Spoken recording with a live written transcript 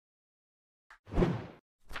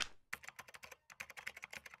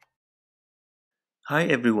Hi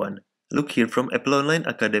everyone, Luke here from Apple Online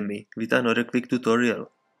Academy with another quick tutorial.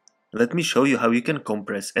 Let me show you how you can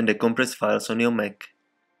compress and decompress files on your Mac.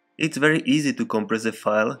 It's very easy to compress a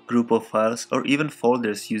file, group of files, or even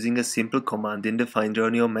folders using a simple command in the Finder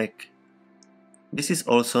on your Mac. This is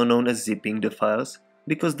also known as zipping the files,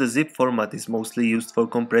 because the zip format is mostly used for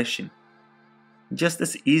compression. Just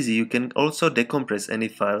as easy, you can also decompress any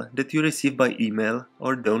file that you receive by email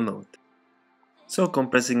or download. So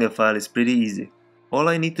compressing a file is pretty easy. All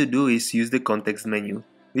I need to do is use the context menu,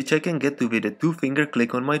 which I can get to with a 2-finger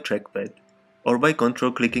click on my trackpad, or by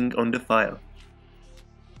control clicking on the file.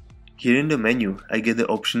 Here in the menu, I get the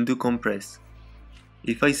option to compress.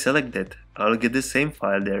 If I select that, I'll get the same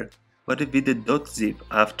file there, but with the .zip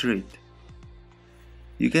after it.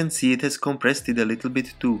 You can see it has compressed it a little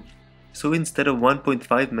bit too, so instead of 1.5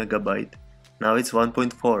 MB, now it's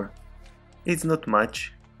 1.4. It's not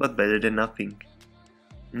much, but better than nothing.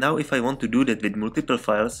 Now if I want to do that with multiple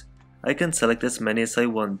files, I can select as many as I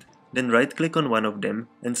want, then right click on one of them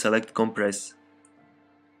and select compress.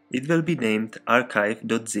 It will be named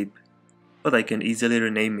archive.zip, but I can easily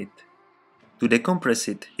rename it. To decompress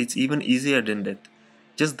it, it's even easier than that.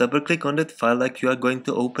 Just double click on that file like you are going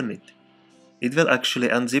to open it. It will actually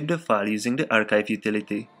unzip the file using the archive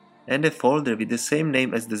utility, and a folder with the same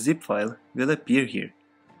name as the zip file will appear here.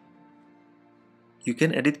 You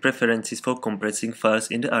can edit preferences for compressing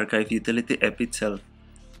files in the archive utility app itself.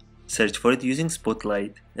 Search for it using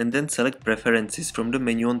Spotlight and then select preferences from the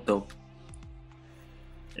menu on top.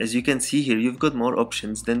 As you can see here, you've got more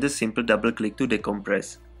options than the simple double click to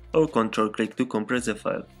decompress or control click to compress a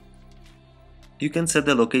file. You can set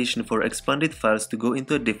the location for expanded files to go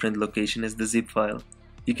into a different location as the zip file.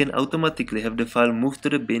 You can automatically have the file moved to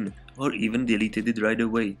the bin or even deleted it right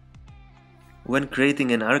away. When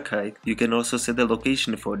creating an archive, you can also set a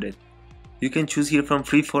location for that. You can choose here from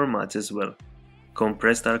 3 formats as well: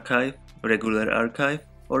 compressed archive, regular archive,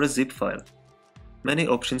 or a zip file. Many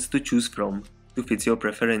options to choose from to fit your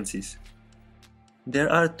preferences.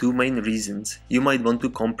 There are 2 main reasons you might want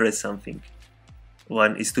to compress something.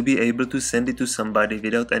 One is to be able to send it to somebody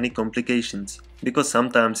without any complications, because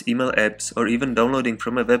sometimes email apps or even downloading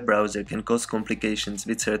from a web browser can cause complications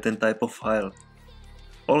with certain type of file.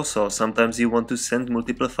 Also, sometimes you want to send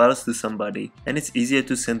multiple files to somebody, and it's easier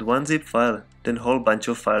to send one zip file than a whole bunch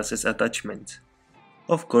of files as attachments.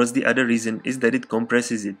 Of course, the other reason is that it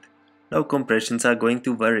compresses it. Now compressions are going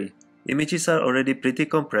to vary. Images are already pretty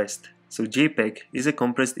compressed, so JPEG is a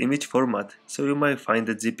compressed image format, so you might find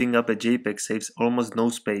that zipping up a JPEG saves almost no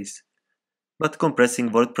space. But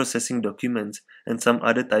compressing word processing documents and some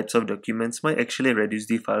other types of documents might actually reduce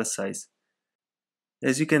the file size.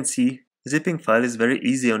 As you can see, zipping file is very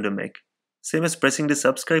easy on the Mac, same as pressing the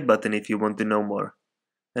subscribe button if you want to know more.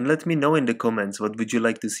 And let me know in the comments what would you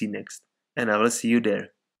like to see next, and I will see you there.